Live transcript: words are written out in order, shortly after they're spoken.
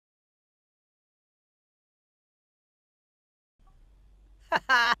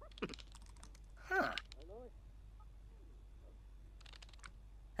Huh.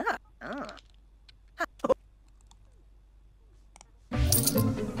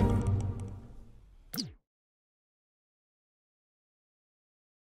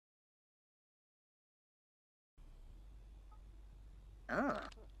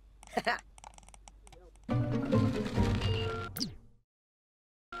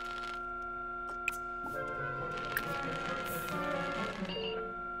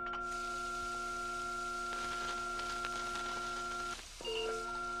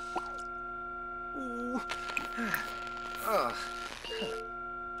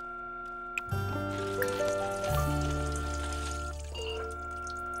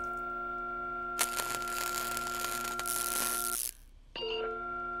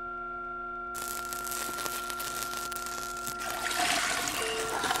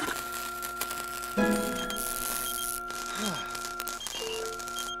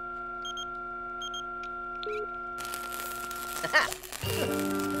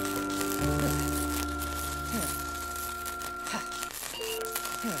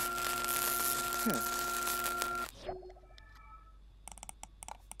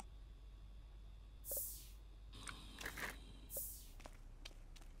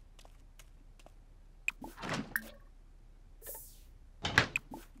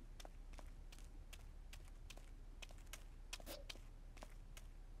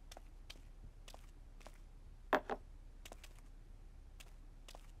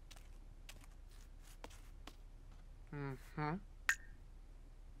 Mm-hmm.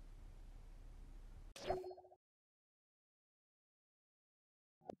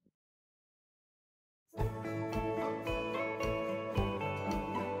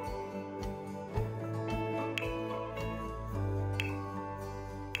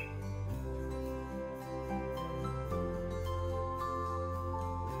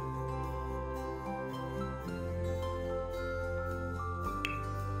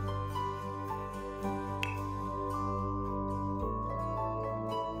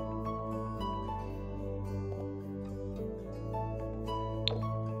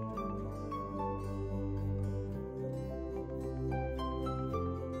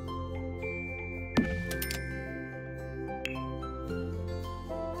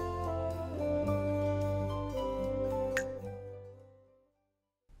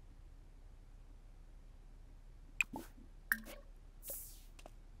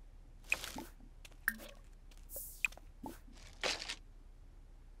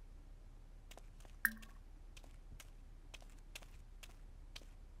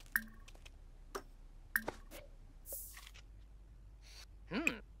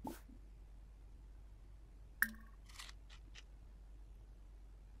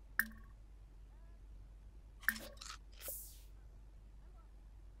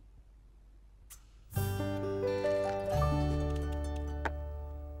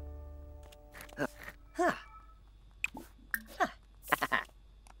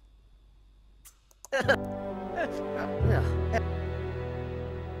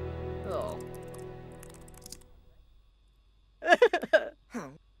 Oh.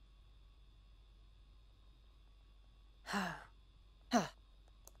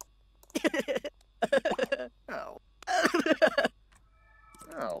 Oh.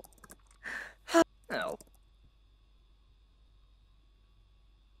 Oh.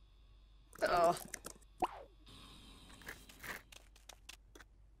 Oh. Oh.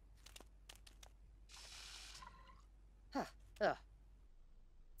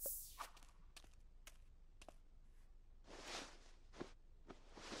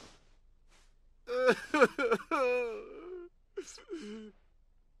 Oh.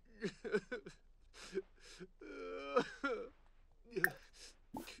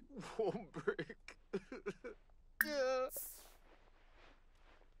 Won't break.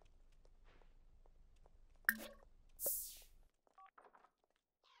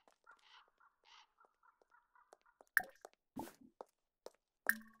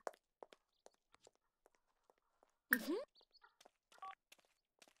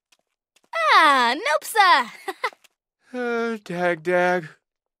 Ah, nope, sir. Dag.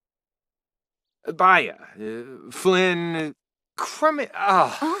 Baya, Flynn, Crummy.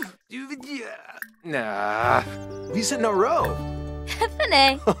 Oh. Yeah. Nah. Lisa in a row.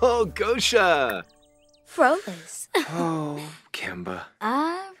 Hefene. Oh, Gosha. Frolis. Oh, Kimba.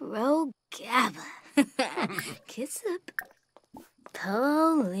 Arrogaba. Kiss-up.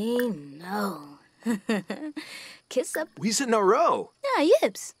 Polino. Kiss-up. Lisa in a row. Ah,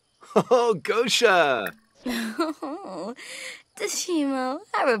 yips. Oh, Gosha. Deshimo,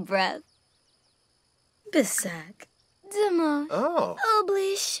 have a breath. Bisak. Demo. Oh.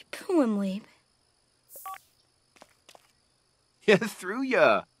 Oblish. Pwimweep. Yeah, through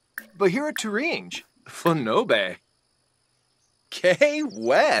ya. But here at Turinge. Fonobe. K.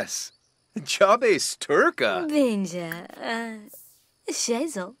 Wes. Jabe Sturka. Binja.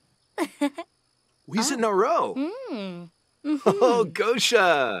 Shazel. We's in a row. Oh, Mm.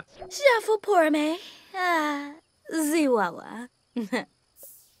 Gosha. Shuffle porme. Ziwawa.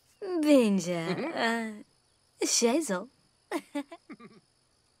 Binja. Shazel.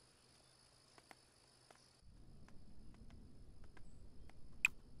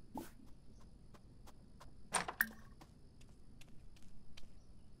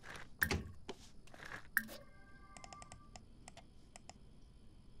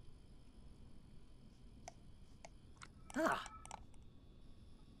 Ah.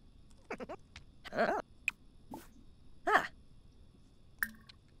 Ah. Ah.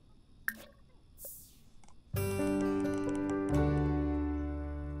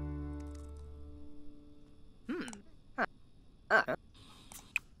 Ah. Ah.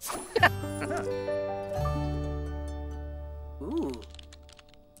 Ooh.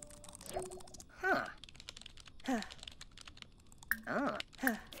 Huh. Huh. Ah.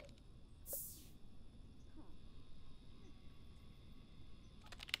 Huh.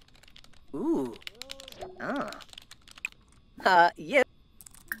 Ooh. Ah. Yep.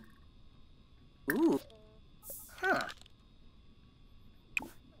 Ooh. Huh.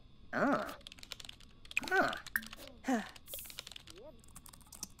 Ah. Huh. Huh.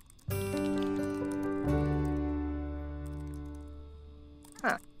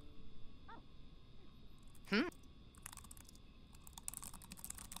 Huh. Hmm.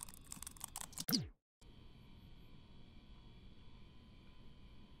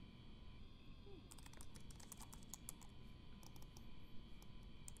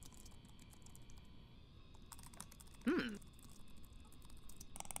 Hmm.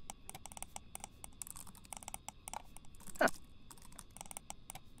 Huh.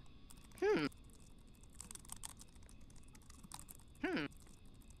 Hmm. Hmm.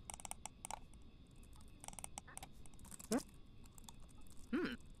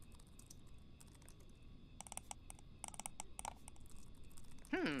 Hmm.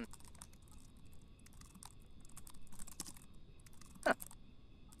 Hmm. Huh.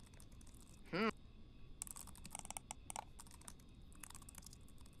 Hmm.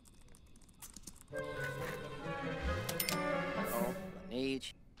 Oh,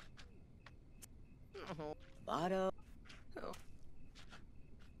 Laneige. Oh, Vado. Oh.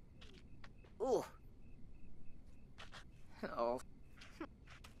 Ooh. Oh.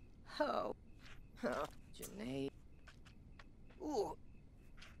 Oh. Oh. Janae. Ooh.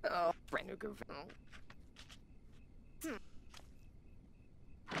 Oh. Brand new. Hmm.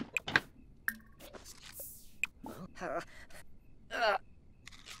 Oh. Uh.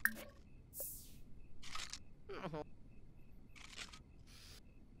 Oh.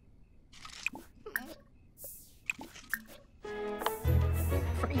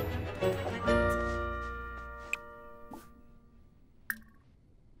 Free.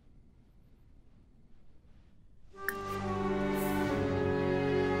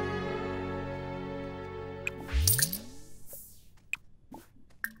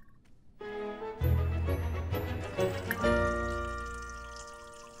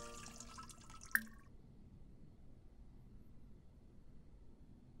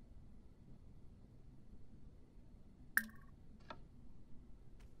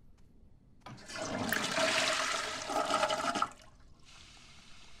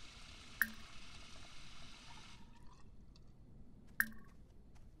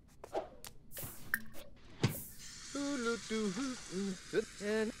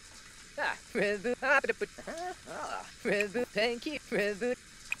 Ah, thank you.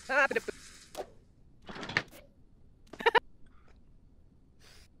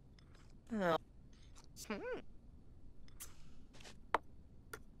 Oh.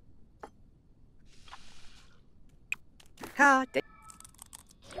 Ha,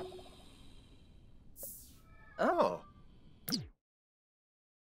 Oh.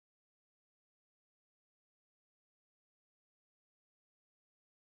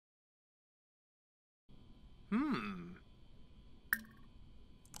 Hmm.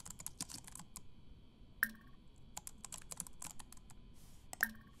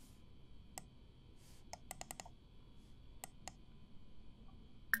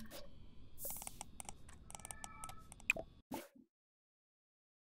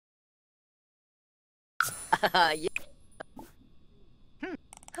 yeah. Hmm.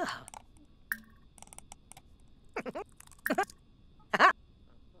 Ah.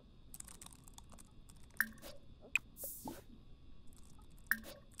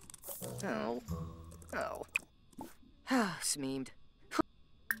 Oh. Oh. Smeamed.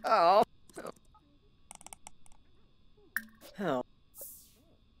 Oh. Oh. Oh.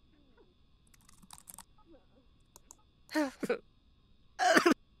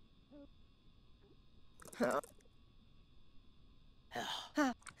 Oh.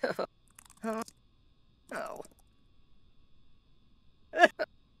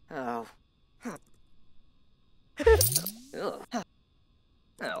 Oh. Oh.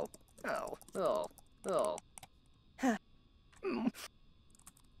 Oh. Oh. Oh. Oh. Ah.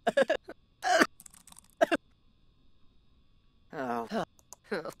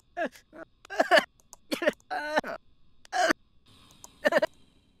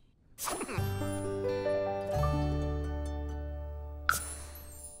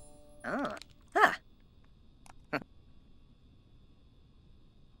 Ah.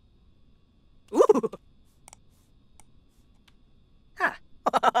 Ooh. Ha.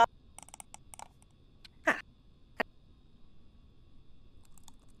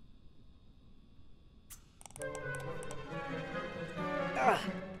 Ah.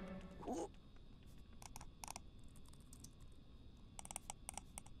 Ooh.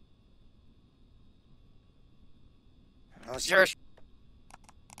 Oh, sure.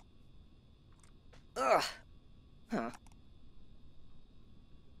 Ugh. Huh.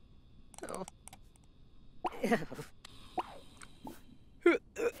 Oh.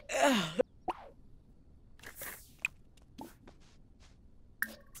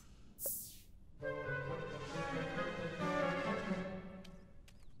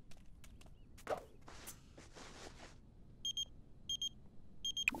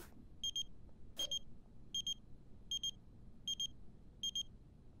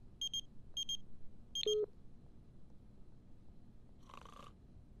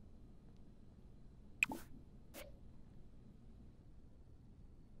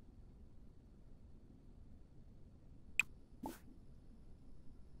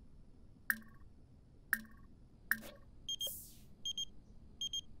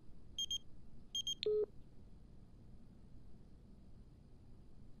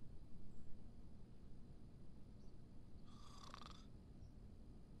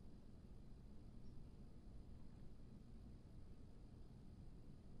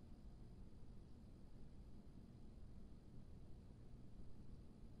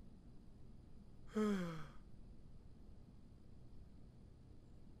 Ugh.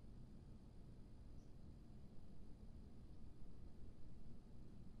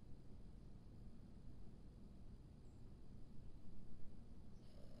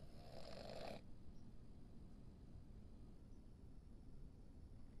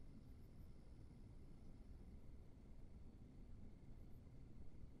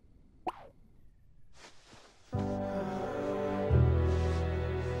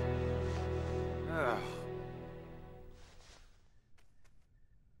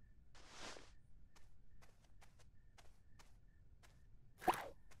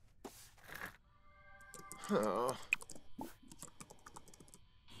 Oh.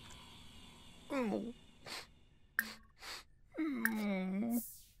 Mm. Mm.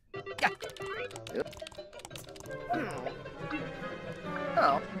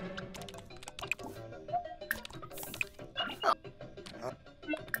 Oh.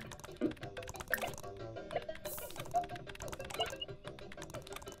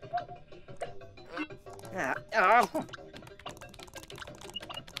 Ah. Oh.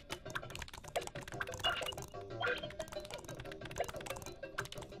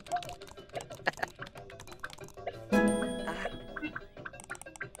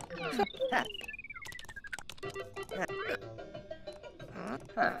 Ah.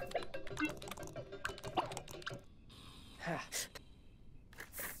 Huh. Ah.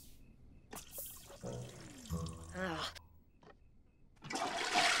 Ah.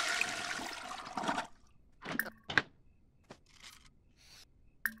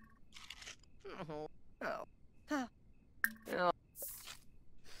 Oh. Oh. Ah. Oh.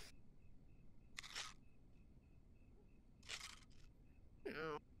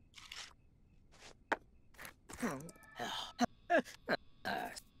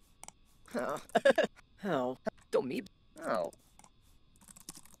 Oh. Oh. Don't me. Oh.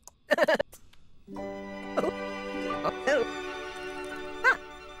 Oh.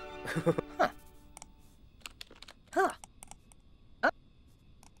 Huh. Huh.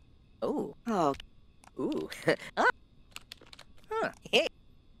 Oh. Oh. Ooh. Ah. Huh. Hey.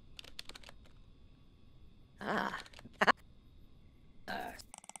 Ah.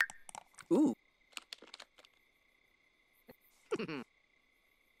 Ooh.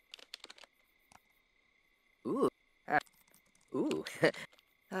 Ooh. Ah. Ooh.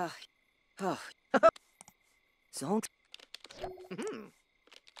 Ah. Oh. Don't.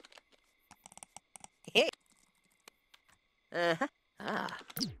 Hey. Uh-huh. Ah.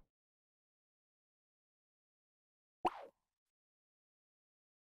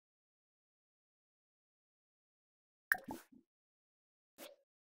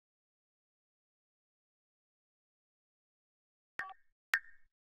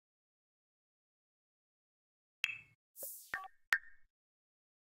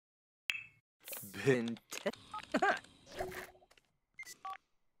 Bin.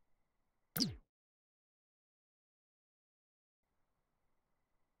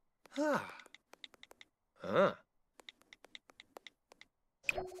 Huh. Huh.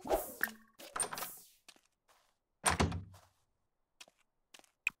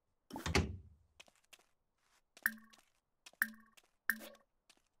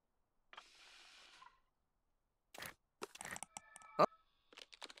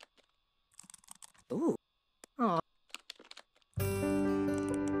 Ooh. Oh.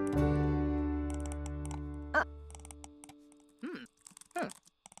 Ah. Hmm. Hmm.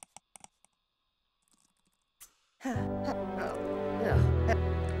 Oh. Yeah.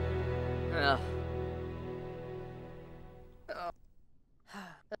 Oh. Oh.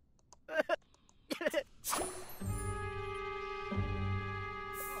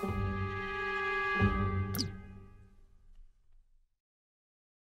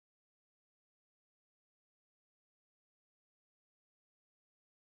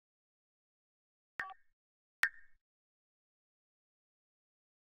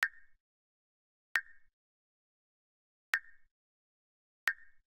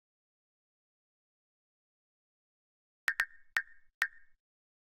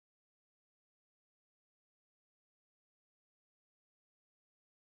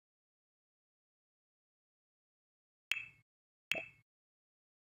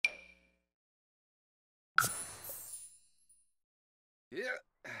 Yeah.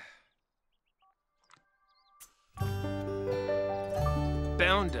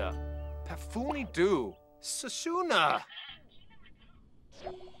 Bounda. Pafuni do. Sasuna.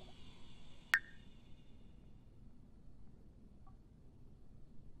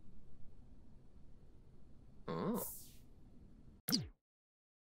 Oh.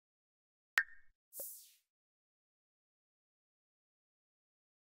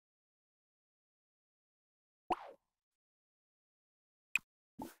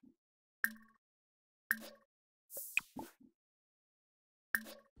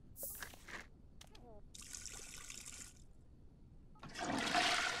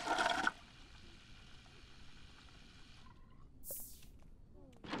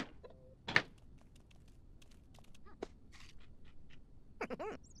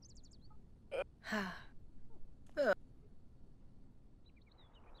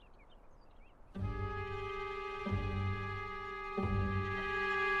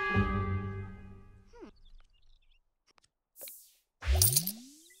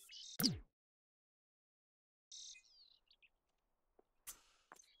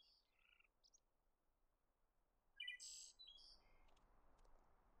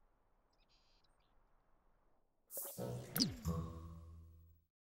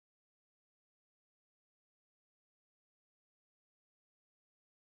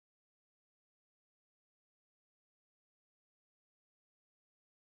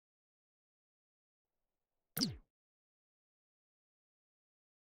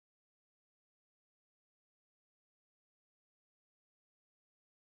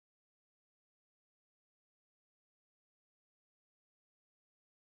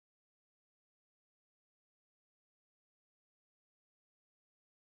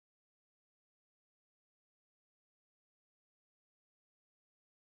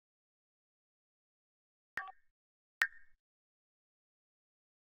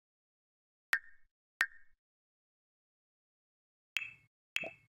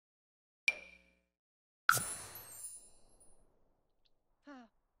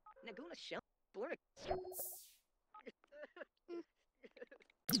 Naguna shell. Blur.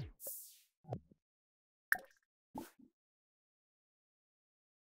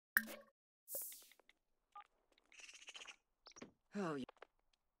 Oh, yeah.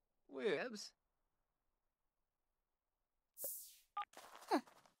 Wibs.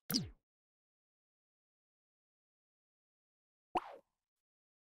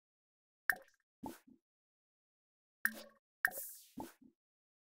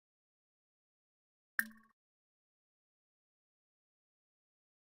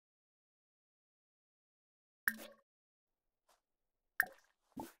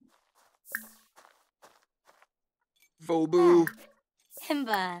 Fobu.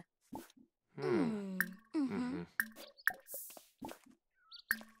 Himba.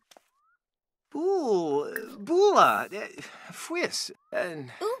 Bula, Fwis,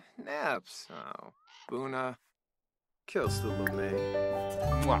 and Naps. Oh, Buna, Kilstalume.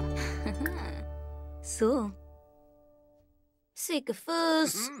 Mwah. So.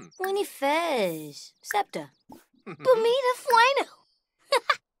 Sikafus, Winnie Fez, Septa. Bumita Fueno.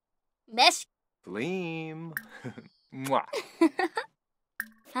 Mesh. Fleem. Mwah.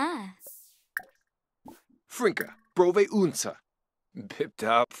 Ah. Frinka, Brove Unsa.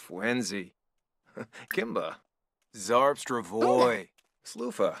 Pip-top Fwenzi. Kimba. Zarbstravoy.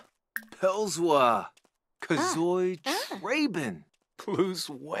 Sloofa. Pelswa. Kazoy Traben. Plus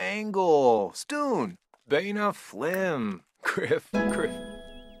Wangle. Stoon. Bana Flim. Griff.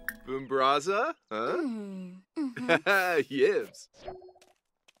 Boombraza? Huh? Yibs.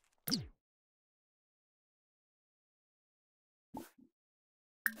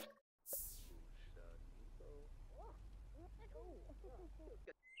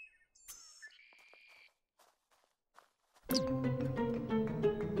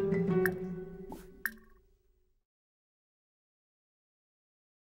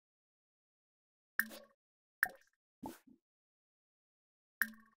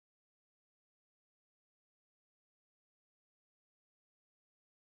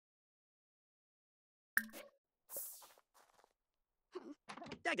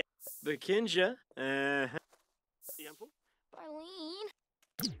 Bekinja. Barlene.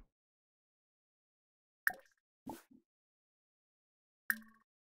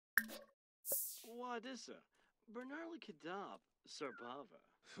 Wadissa. Bernarli Kadab. Sarbava.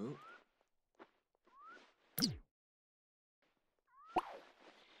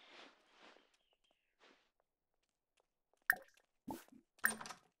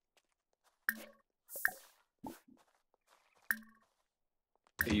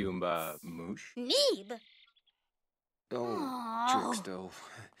 Yumba Moosh. Neeb. Oh, jerk stove.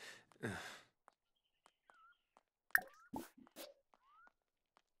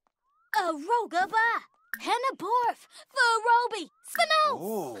 Rogaba. Henna Borf. Verobi. Spino.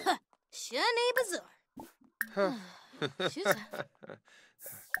 Oh. Shani Bazaar.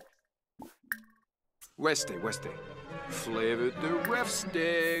 Weste. Flavored the ref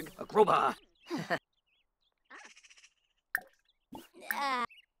stig. Agroba.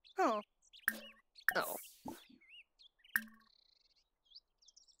 Oh. Oh.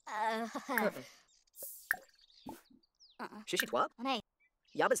 Shishi Twab. Hey.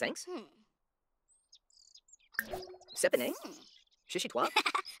 Yaba Zanks. Sepine. Shishi Twab.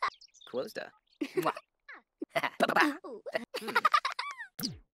 Quosta.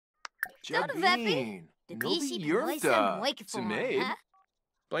 Jabeen. Milby Yurta. Sinead.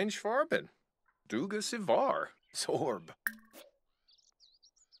 Blaine Schwarben. Duga Sivar. Sorb.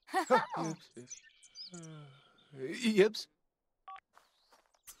 Yips.